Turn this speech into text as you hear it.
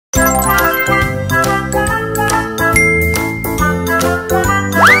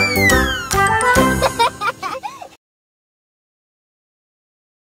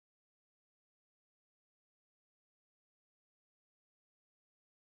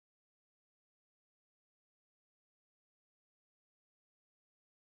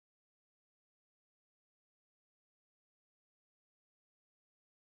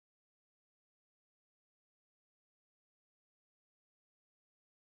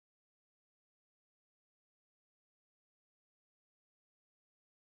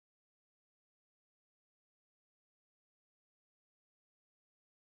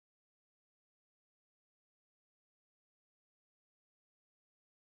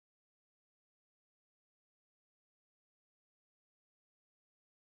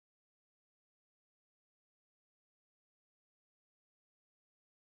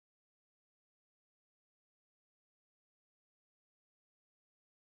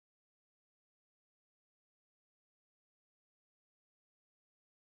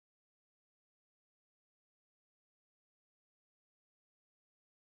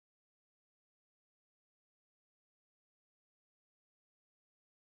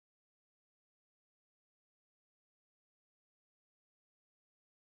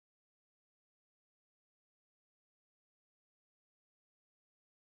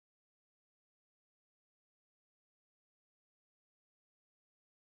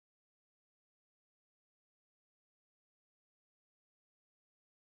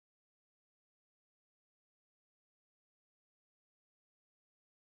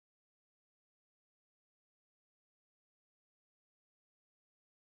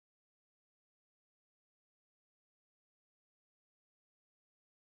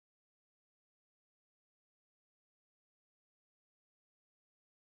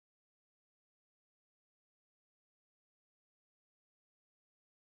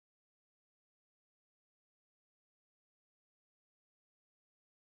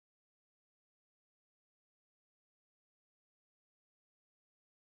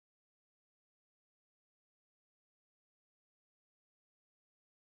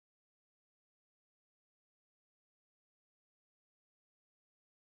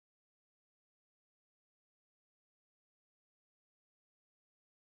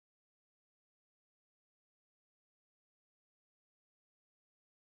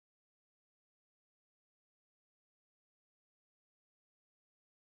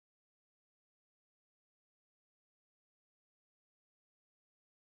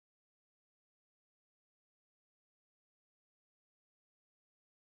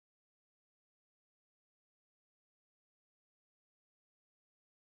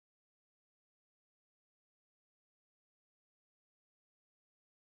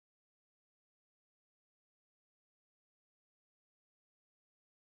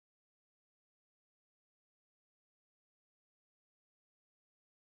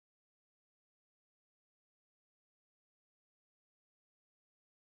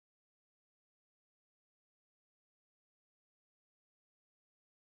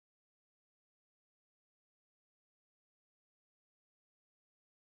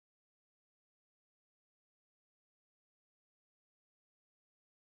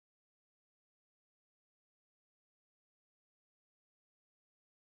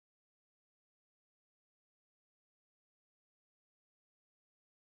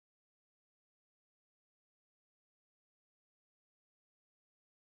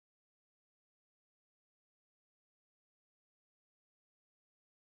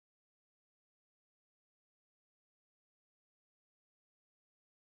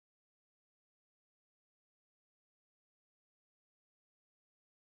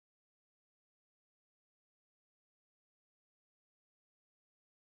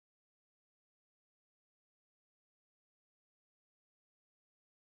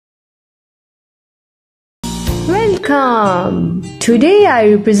Welcome! Today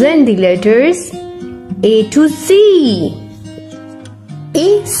I represent the letters A to Z.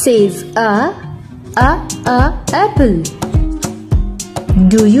 A says apple.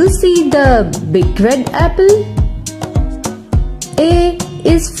 Do you see the big red apple? A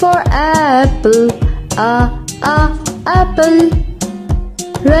is for apple, apple,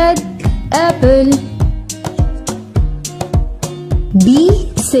 red apple.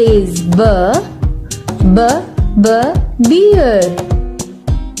 B says beer.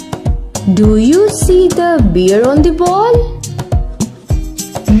 Do you see the beer on the ball?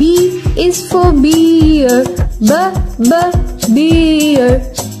 B is for beer, beer.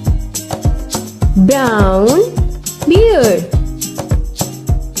 Brown beer.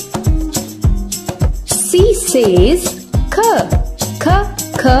 C says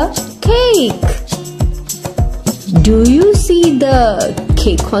cake. Do you see the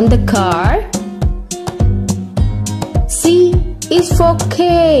cake on the car? C is for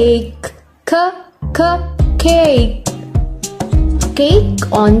cake, cake.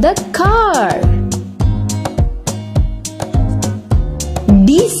 Cake on the car.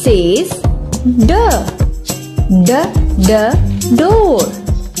 D says door.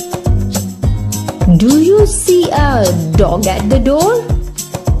 Do you see a dog at the door?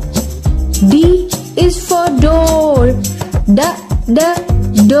 D is for door,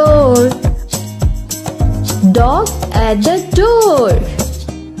 door. Dog at the door.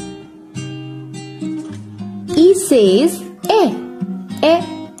 E says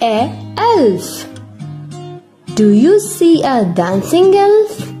elf. Do you see a dancing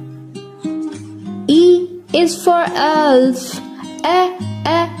elf? E is for elf,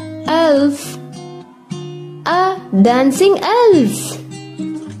 elf. A dancing elf.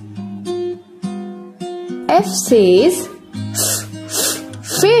 F says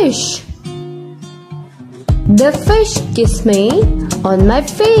fish. The fish kissed me on my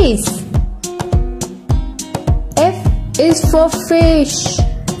face. F is for fish,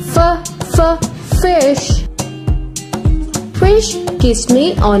 fish. Fish kissed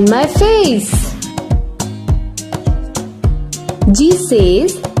me on my face. G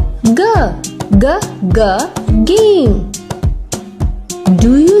says game.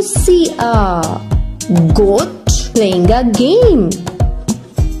 Do you see a goat playing a game?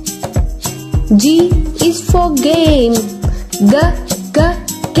 G is for game,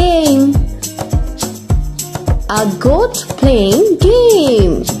 game. A goat playing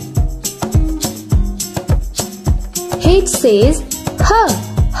game. H says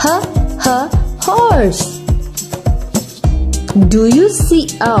horse. Do you see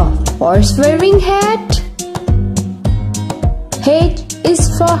a horse wearing hat? H is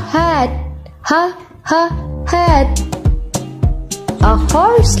for hat, hat. A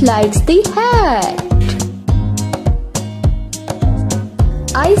horse likes the hat.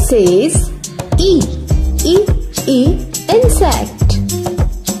 I says insect.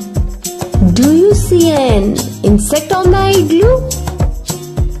 Do you see an insect on the igloo?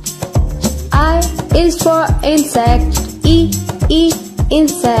 I is for insect,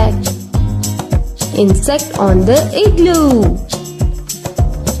 insect. Insect on the igloo.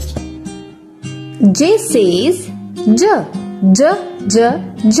 J says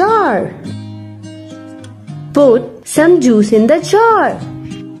jar. Put some juice in the jar.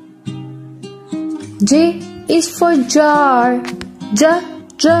 J is for jar,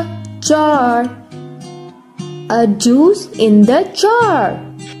 jar. A juice in the jar.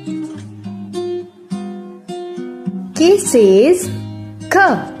 K says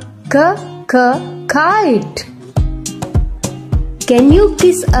kite. Can you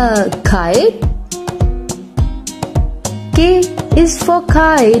kiss a kite? K is for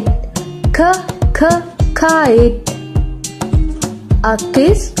kite, kite. A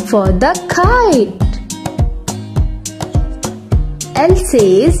kiss for the kite. L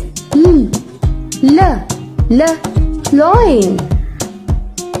says loin.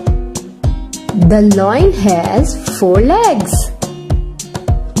 The loin has 4 legs.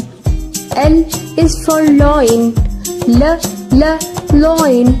 L is for loin,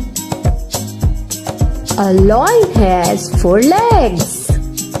 loin. A loin has 4 legs.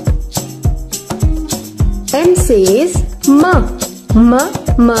 M says mouse.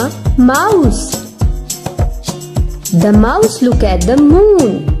 The mouse look at the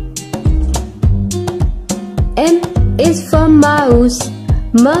moon. M is for mouse,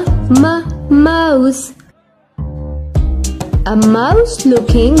 mouse. A mouse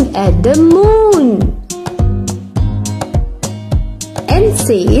looking at the moon. N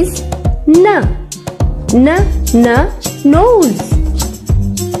says nose.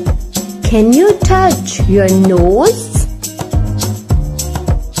 Can you touch your nose?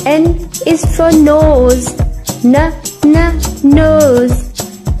 N is for nose. Nose.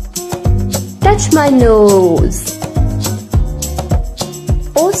 Touch my nose.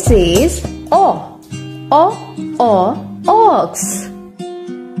 O says O. Ox.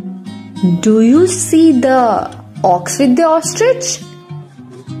 Do you see the ox with the ostrich?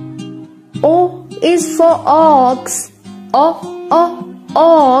 O is for ox.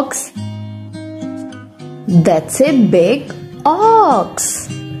 Ox. That's a big ox.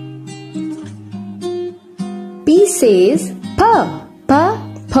 P says panda.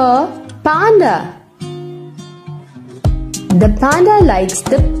 The panda likes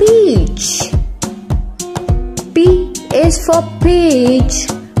the peach. P is for peach.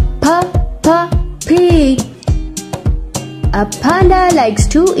 Peach. A panda likes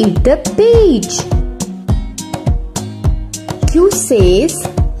to eat the peach. Q says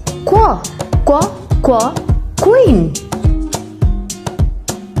queen.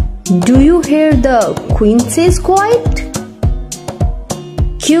 Do you hear the queen says quiet?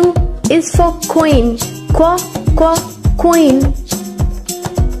 Q is for queen. Queen.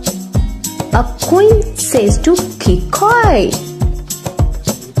 A queen says to keep quiet.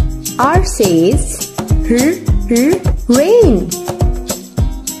 R says rain.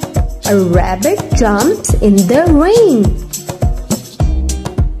 A rabbit jumps in the rain.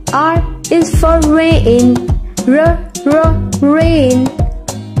 R is for rain. Rain.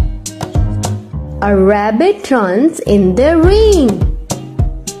 A rabbit runs in the rain.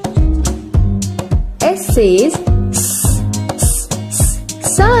 S says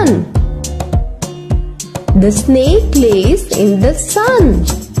sun. The snake lays in the sun.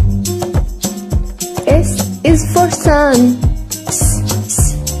 S is for sun.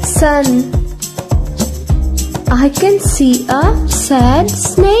 Sun. I can see a sad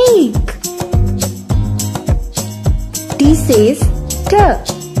snake. T says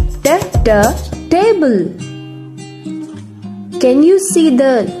table. Can you see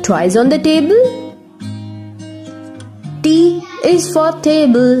the toys on the table? T is for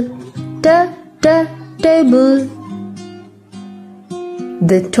table. Table.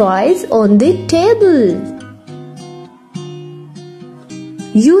 The toys on the table.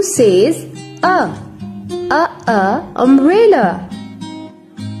 U says umbrella.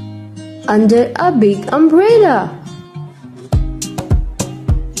 Under a big umbrella.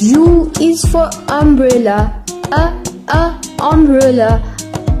 U is for umbrella. Umbrella.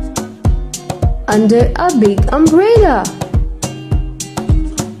 Under a big umbrella.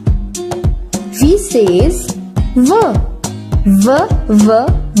 V says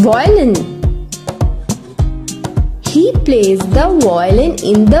violin. He plays the violin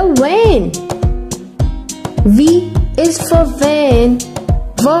in the van. V is for van.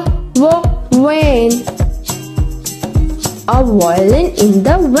 Van. A violin in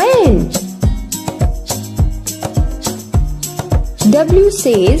the van. W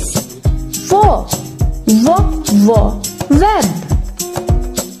says web.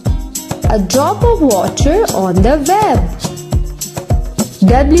 A drop of water on the web.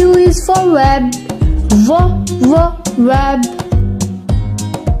 W is for web. Web.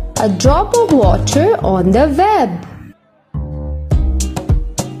 A drop of water on the web.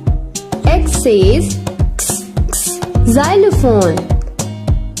 X says xylophone.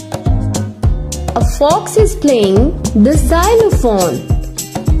 A fox is playing the xylophone.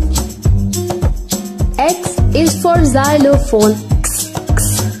 X is for xylophone.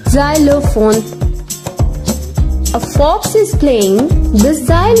 Xylophone. A fox is playing the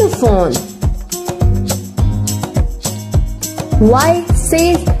xylophone. Y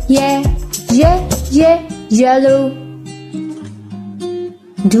says yellow.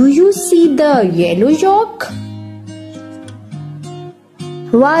 Do you see the yellow yak?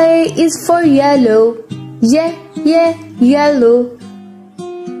 Y is for yellow. Yellow.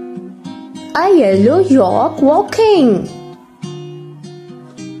 A yellow yak walking.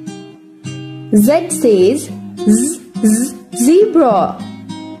 Z says zebra.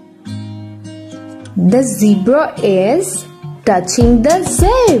 The zebra is touching the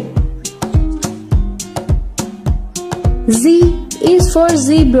zip. Z is for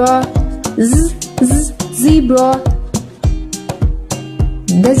zebra. Zebra.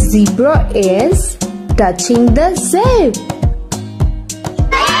 The zebra is touching the zip.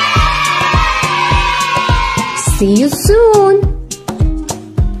 See you soon.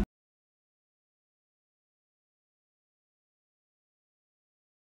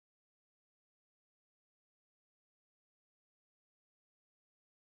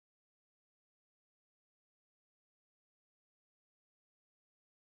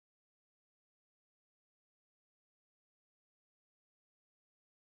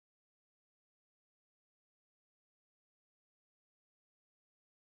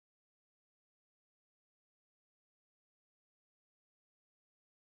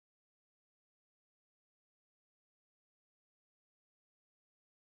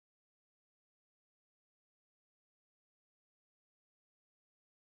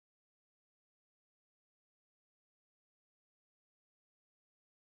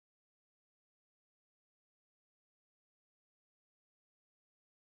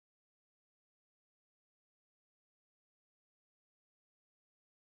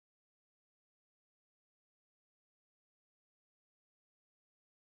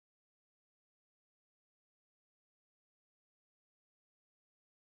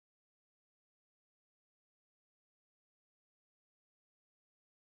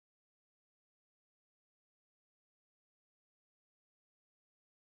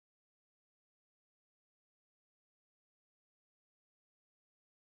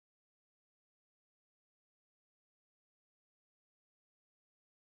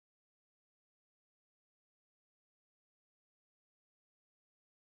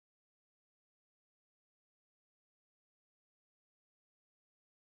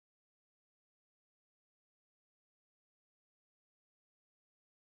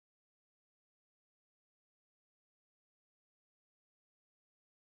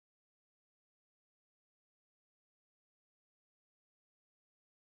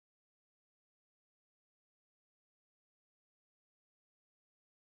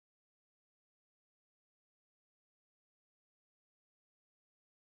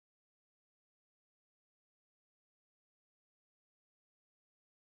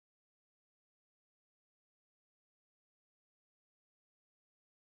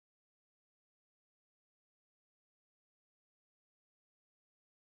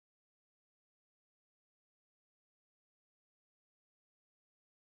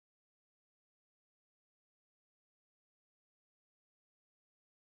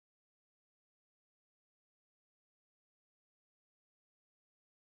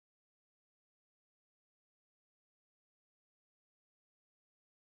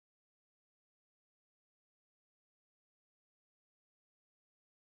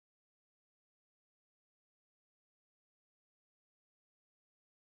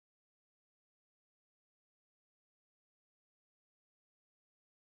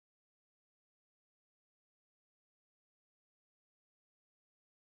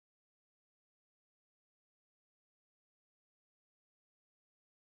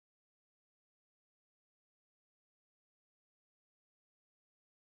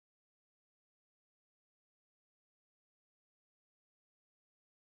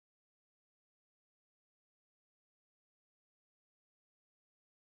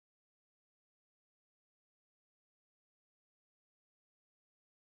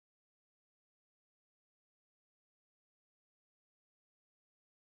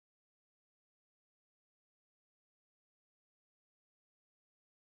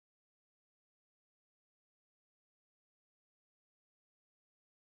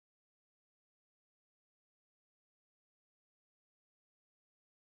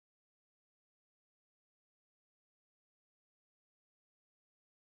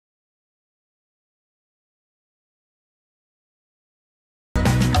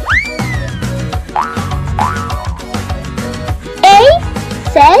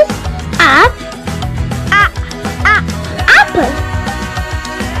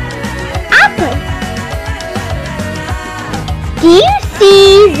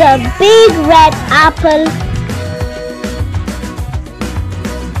 a big red apple.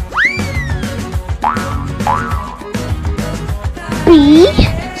 B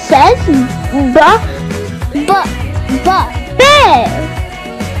says bear.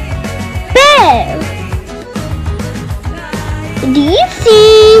 Do you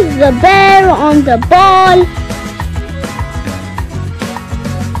see the bear on the ball?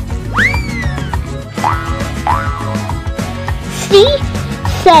 C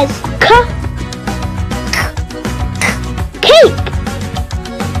says cake.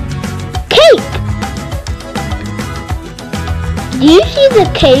 Do you see the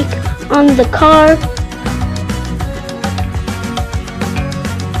cake on the car?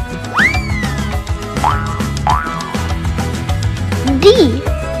 D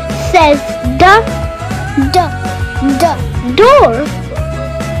says door.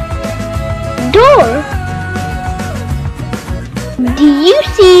 Do you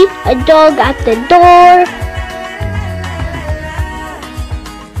see a dog at the door?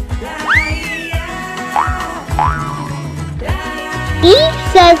 E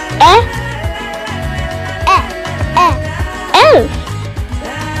says elf.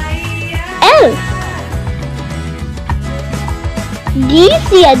 Do you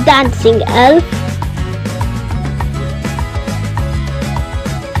see a dancing elf?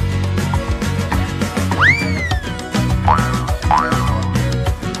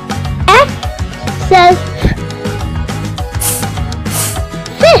 F says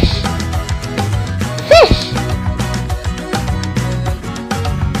fish.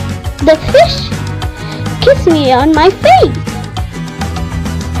 The fish kissed me on my face.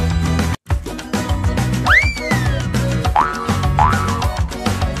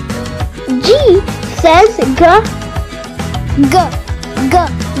 G says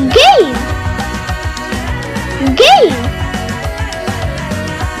game.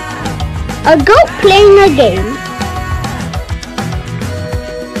 A goat playing a game.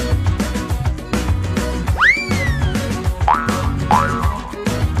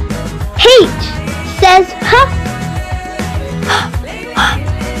 H says horse.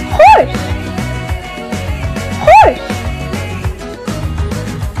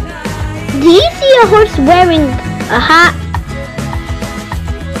 Do you see a horse wearing a hat?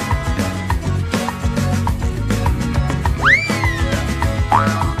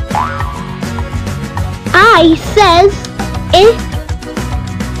 I says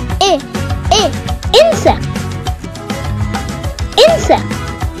insect.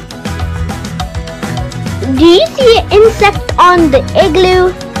 Do you see an insect on the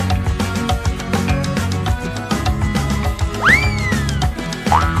igloo?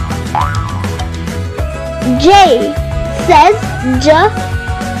 J says jar.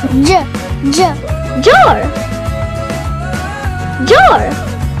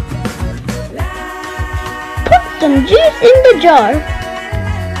 Put some juice in the jar.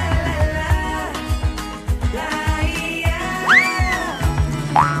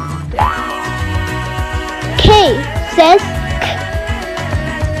 K says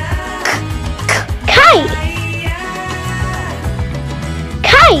kite.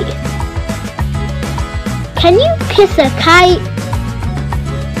 Can you kiss a kite?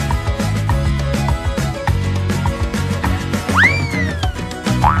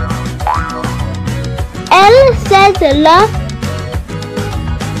 L says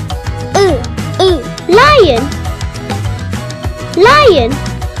lion.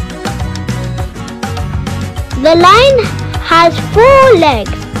 The lion has 4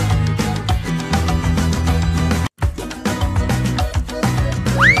 legs.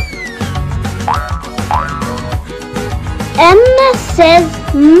 M says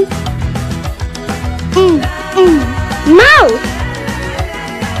mouse.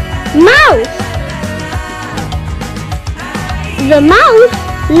 The mouse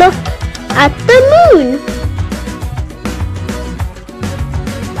looked at the moon.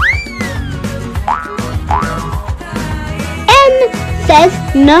 N says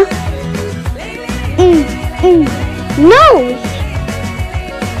nose.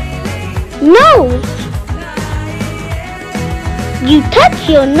 You touch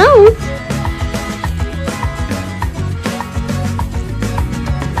your nose.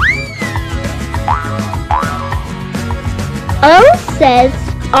 O says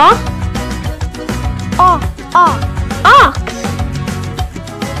ox.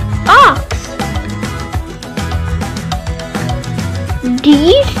 Do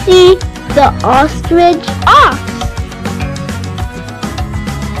you see the ostrich? Ox.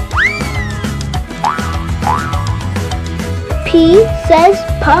 P says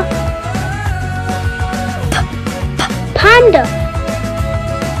panda.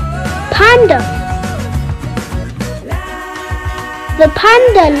 panda. The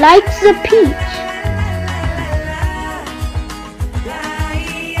panda likes the peach.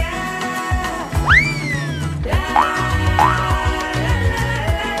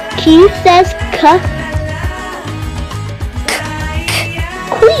 Q says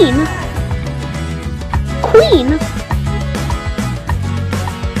queen. Queen.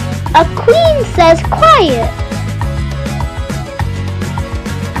 A queen says quiet.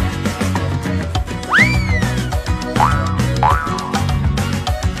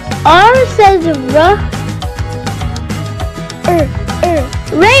 R says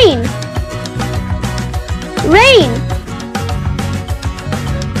rain. Rain.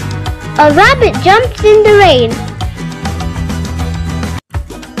 A rabbit jumps in the rain.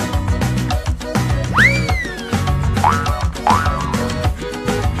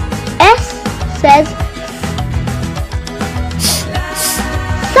 S says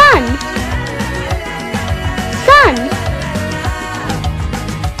sun. Sun.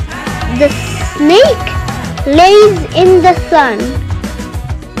 The snake lays in the sun.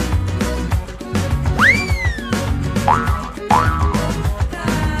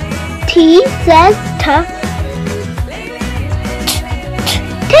 T says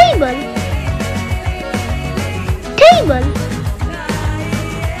table. Table.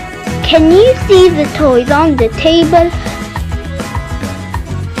 Can you see the toys on the table?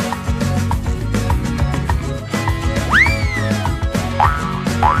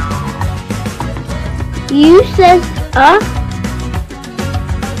 U says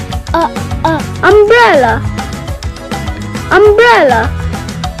umbrella. Umbrella.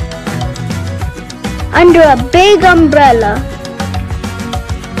 Under a big umbrella.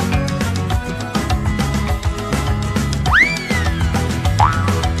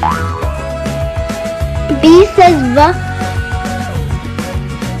 B says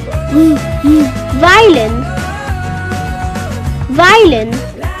violin. Violin.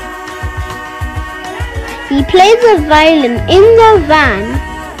 He plays a violin in the van.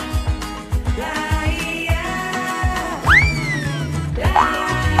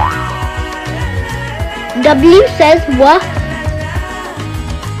 W says web.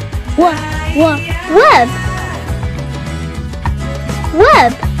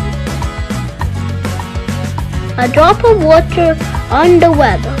 Web. A drop of water on the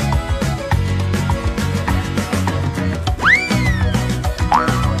web.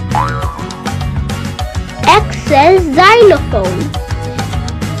 X says xylophone.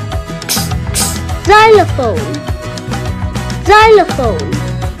 Xylophone. Xylophone.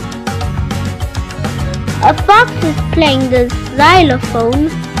 A fox is playing the xylophone.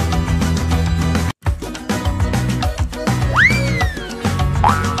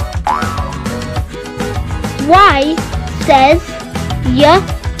 Y says yellow.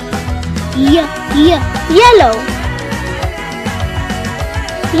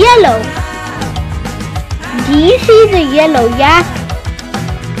 Yellow. Do you see the yellow yak?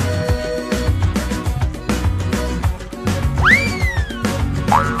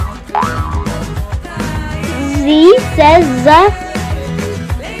 Z says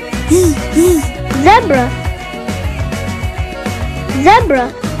zebra. Zebra.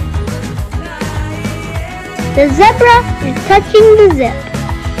 The zebra is touching the zip.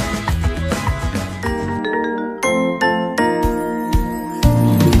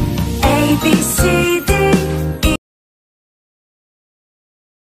 A, B, C,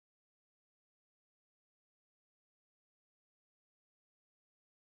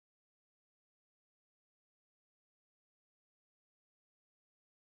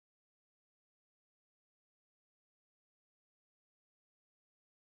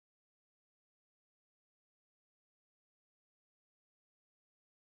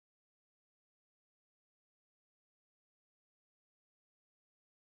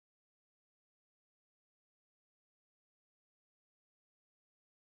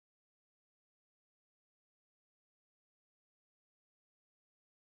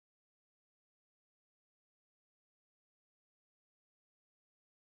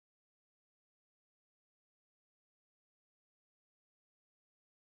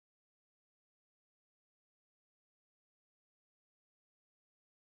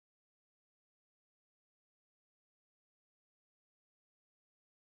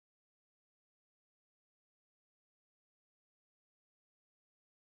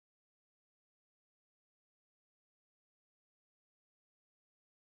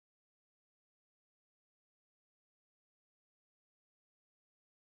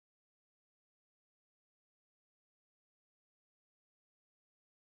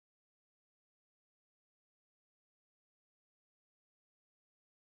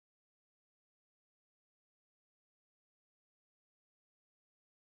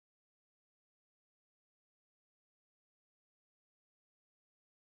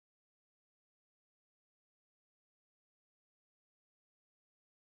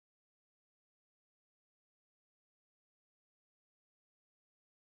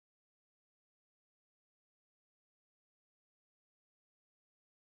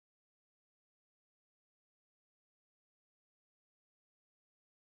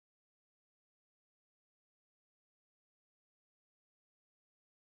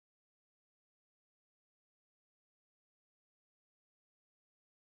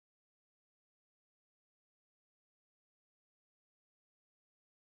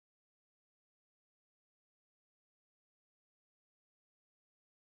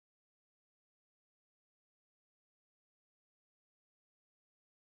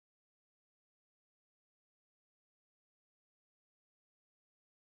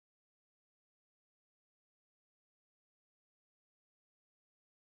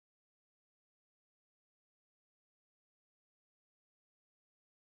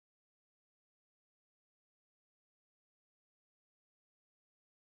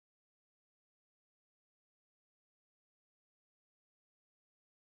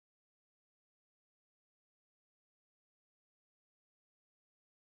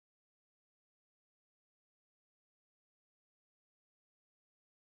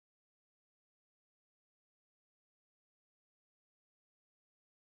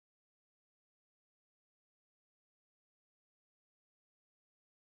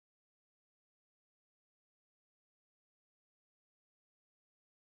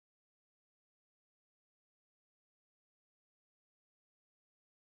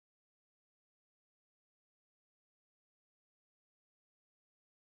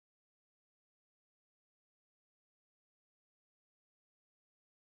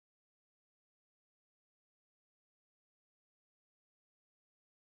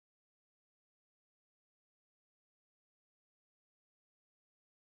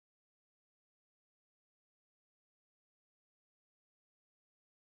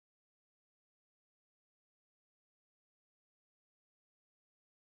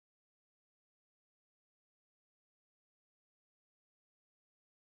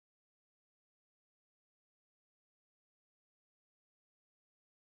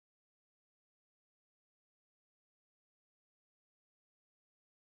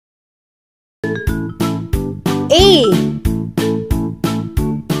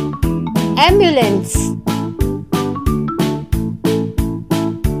 ambulance.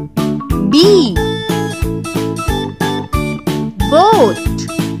 B, boat.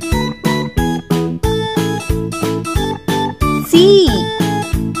 C,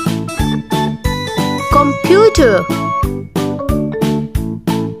 computer.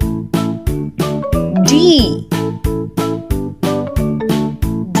 D,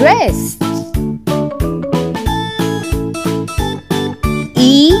 dress.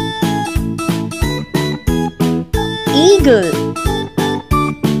 E, eagle.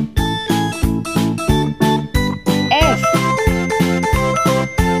 F,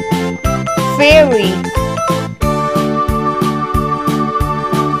 fairy.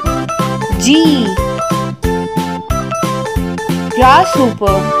 G,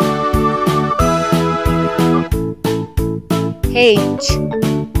 grasshopper. H,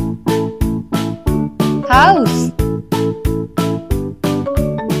 house.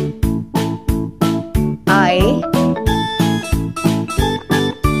 I,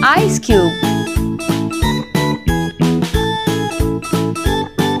 ice cube.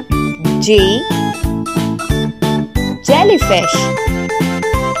 J, jellyfish.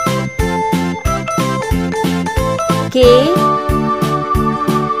 K,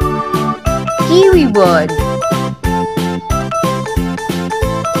 kiwi bird.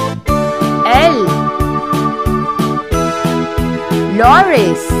 L,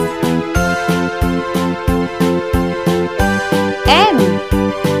 loris. M,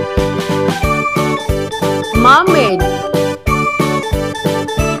 mermaid.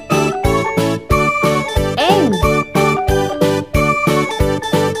 N,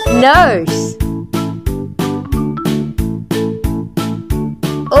 nurse.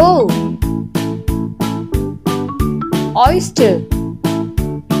 O, oyster.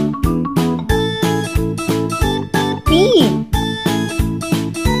 P,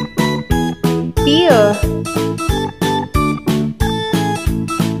 pear.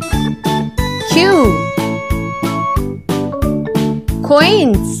 Q,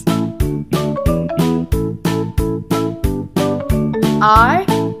 coins. R,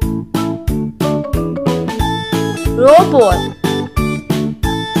 robot.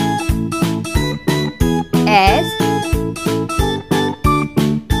 S,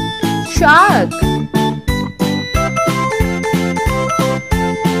 shark.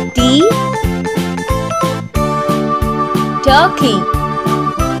 T, turkey.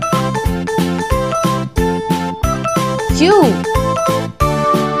 U,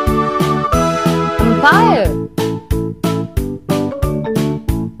 umpire.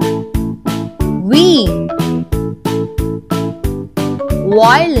 V,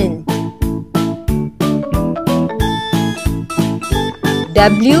 violin.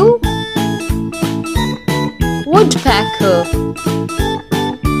 W, woodpecker.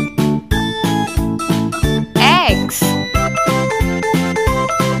 X,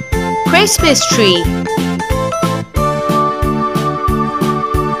 Christmas tree.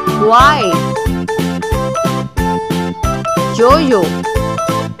 Y, yo-yo.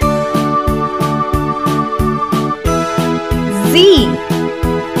 Z,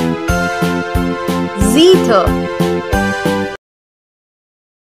 zither.